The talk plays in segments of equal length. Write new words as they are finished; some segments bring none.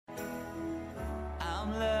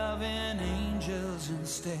I'm loving angels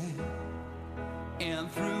instead.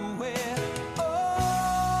 And through it,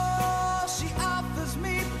 oh, she offers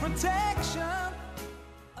me protection.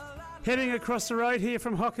 Heading across the road here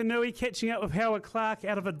from Hokanui, catching up with Howard Clarke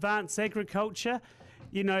out of Advanced Agriculture.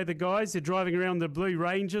 You know the guys, they're driving around the blue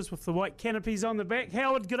Rangers with the white canopies on the back.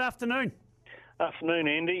 Howard, good afternoon. Afternoon,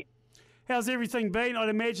 Andy. How's everything been? I'd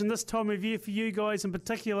imagine this time of year for you guys in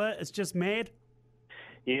particular, it's just mad.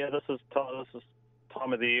 Yeah, this is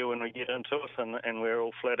time of the year when we get into it, and we're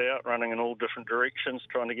all flat out, running in all different directions,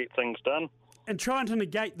 trying to get things done. And trying to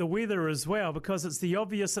negate the weather as well, because it's the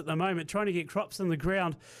obvious at the moment, trying to get crops in the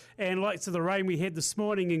ground. And like to the rain we had this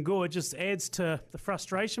morning in Gore just adds to the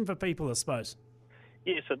frustration for people, I suppose.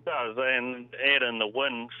 Yes, it does, and add in the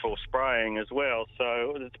wind for spraying as well.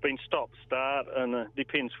 So it's been stop-start, and it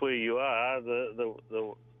depends where you are.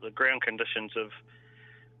 The ground conditions of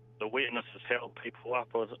the wetness has held people up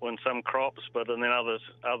on some crops, but in then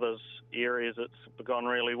others areas it's gone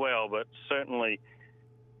really well. But certainly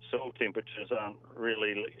soil temperatures aren't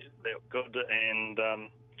really that good, and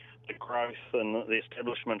the growth and the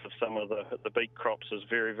establishment of some of the beet crops is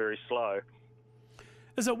very, very slow.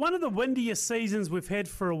 Is it one of the windiest seasons we've had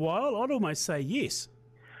for a while? I'd almost say yes.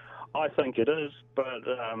 I think it is, but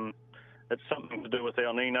it's something to do with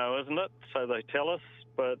El Nino, isn't it? So they tell us.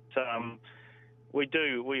 But we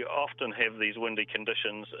often have these windy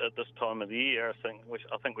conditions at this time of the year. I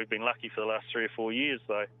think we've been lucky for the last 3 or 4 years,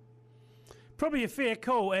 though. Probably a fair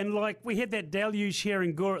call, and like we had that deluge here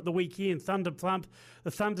in Gore at the weekend, Thunder Plump.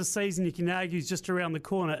 The thunder season, you can argue, is just around the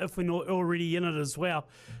corner if we're not already in it as well.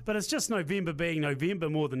 But it's just November being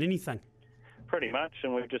November more than anything. Pretty much,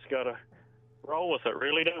 and we've just got to roll with it,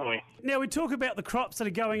 really, don't we? Now, we talk about the crops that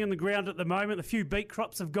are going in the ground at the moment. A few beet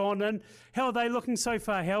crops have gone in. How are they looking so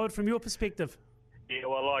far, Howard, from your perspective? Yeah,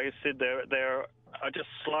 well, like I said, they're just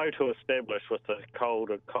slow to establish with the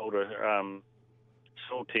colder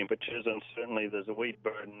soil temperatures, and certainly there's a weed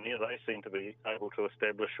burden there. They seem to be able to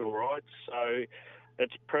establish all right. So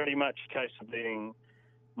it's pretty much a case of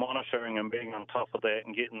monitoring and being on top of that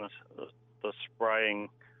and getting the spraying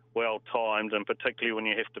well timed, and particularly when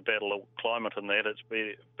you have to battle a climate in that, it's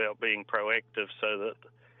about being proactive so that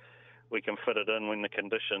we can fit it in when the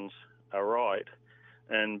conditions are right.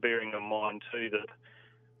 And bearing in mind too that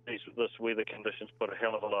this weather conditions put a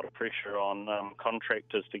hell of a lot of pressure on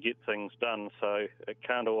contractors to get things done, so it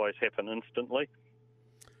can't always happen instantly.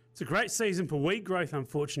 It's a great season for wheat growth,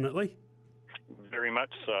 unfortunately. Very much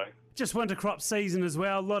so. Just winter crop season as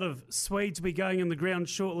well. A lot of Swedes will be going in the ground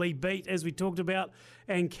shortly, beet, as we talked about,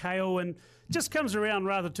 and kale, and just comes around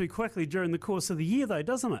rather too quickly during the course of the year, though,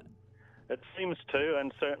 doesn't it? It seems to,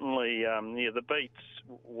 and certainly the beet's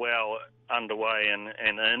well underway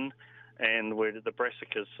and in, and the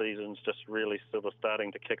brassicas season's just really sort of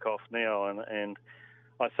starting to kick off now, and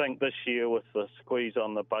I think this year with the squeeze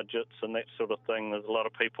on the budgets and that sort of thing, there's a lot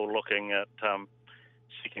of people looking at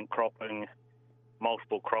second cropping,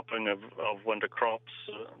 multiple cropping of winter crops,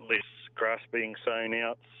 less grass being sown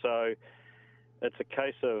out. So it's a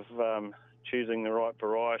case of choosing the right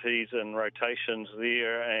varieties and rotations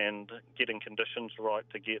there and getting conditions right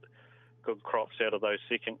to get good crops out of those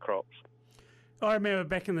second crops. I remember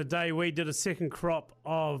back in the day we did a second crop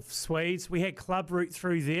of Swedes. We had club root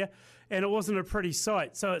through there, and it wasn't a pretty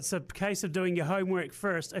sight. So it's a case of doing your homework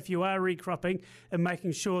first if you are recropping and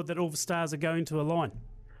making sure that all the stars are going to align.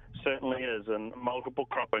 Certainly is, and multiple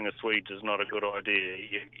cropping of Swedes is not a good idea.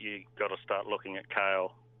 You got to start looking at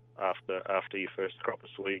kale after your first crop of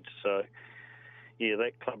Swedes. So yeah,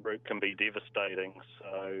 that club root can be devastating.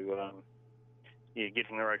 So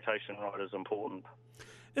getting the rotation right is important.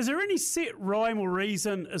 Is there any set rhyme or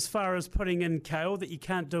reason as far as putting in kale that you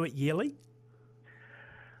can't do it yearly?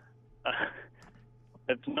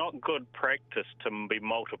 It's not good practice to be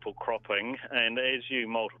multiple cropping, and as you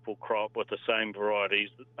multiple crop with the same varieties,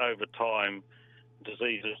 over time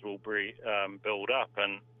diseases will build up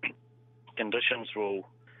and conditions will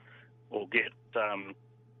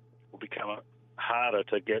become harder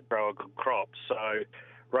to grow a good crop. So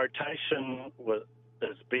rotation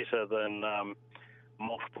is better than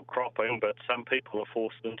multiple cropping, but some people are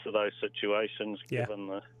forced into those situations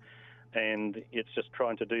and it's just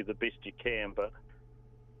trying to do the best you can. But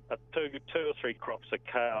two or three crops of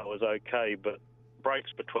kale is okay, but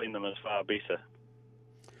breaks between them is far better.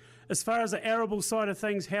 As far as the arable side of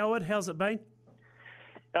things, Howard, how's it been?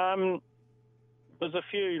 There's a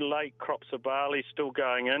few late crops of barley still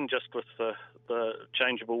going in just with the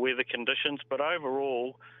changeable weather conditions, but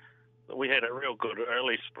overall we had a real good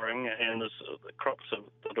early spring, and the crops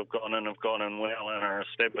that have gone in well and are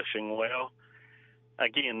establishing well.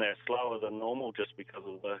 again, they're slower than normal just because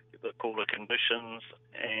of the cooler conditions,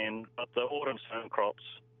 but the autumn sown crops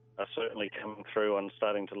are certainly coming through and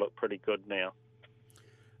starting to look pretty good now.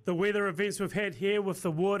 The weather events we've had here with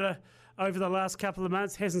the water over the last couple of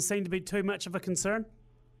months hasn't seemed to be too much of a concern?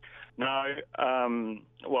 No,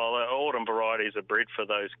 well, the autumn varieties are bred for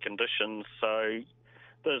those conditions, so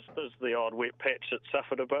there's the odd wet patch that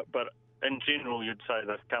suffered a bit, but in general you'd say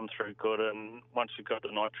they've come through good, and once you've got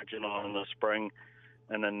the nitrogen on in the spring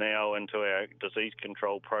and then now into our disease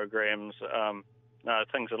control programs, no,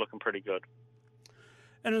 things are looking pretty good.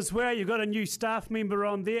 And as well, you've got a new staff member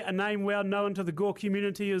on there, a name well known to the Gore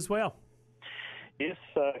community as well. Yes,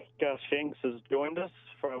 Gus Shanks has joined us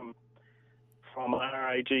from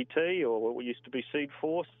RAGT, or what used to be Seed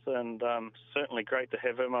Force, and certainly great to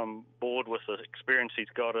have him on board with the experience he's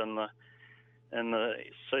got in the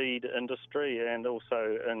seed industry and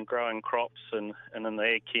also in growing crops and in the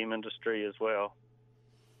ag chem industry as well.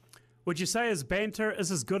 Would you say his banter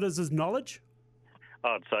is as good as his knowledge?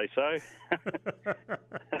 I'd say so.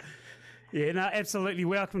 Yeah, no, absolutely.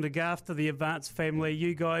 Welcome to Garth, to the Advanced family.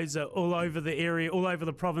 You guys are all over the area, all over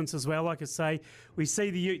the province as well. Like I say, we see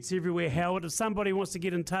the utes everywhere. Howard, if somebody wants to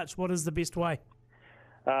get in touch, what is the best way?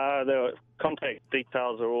 The contact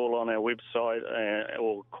details are all on our website,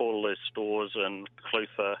 or call their stores in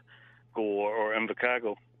Clutha, Gore or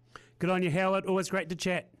Invercargill. Good on you, Howard. Always great to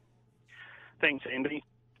chat. Thanks, Andy.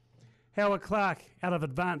 Howard Clarke out of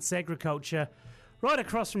Advanced Agriculture, right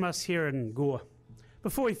across from us here in Gore.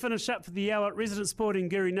 Before we finish up for the hour, resident sporting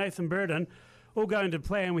guru Nathan Burden, all going to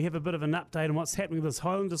plan. We have a bit of an update on what's happening with this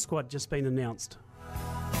Highlander squad just been announced.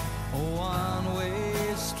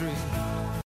 One-way street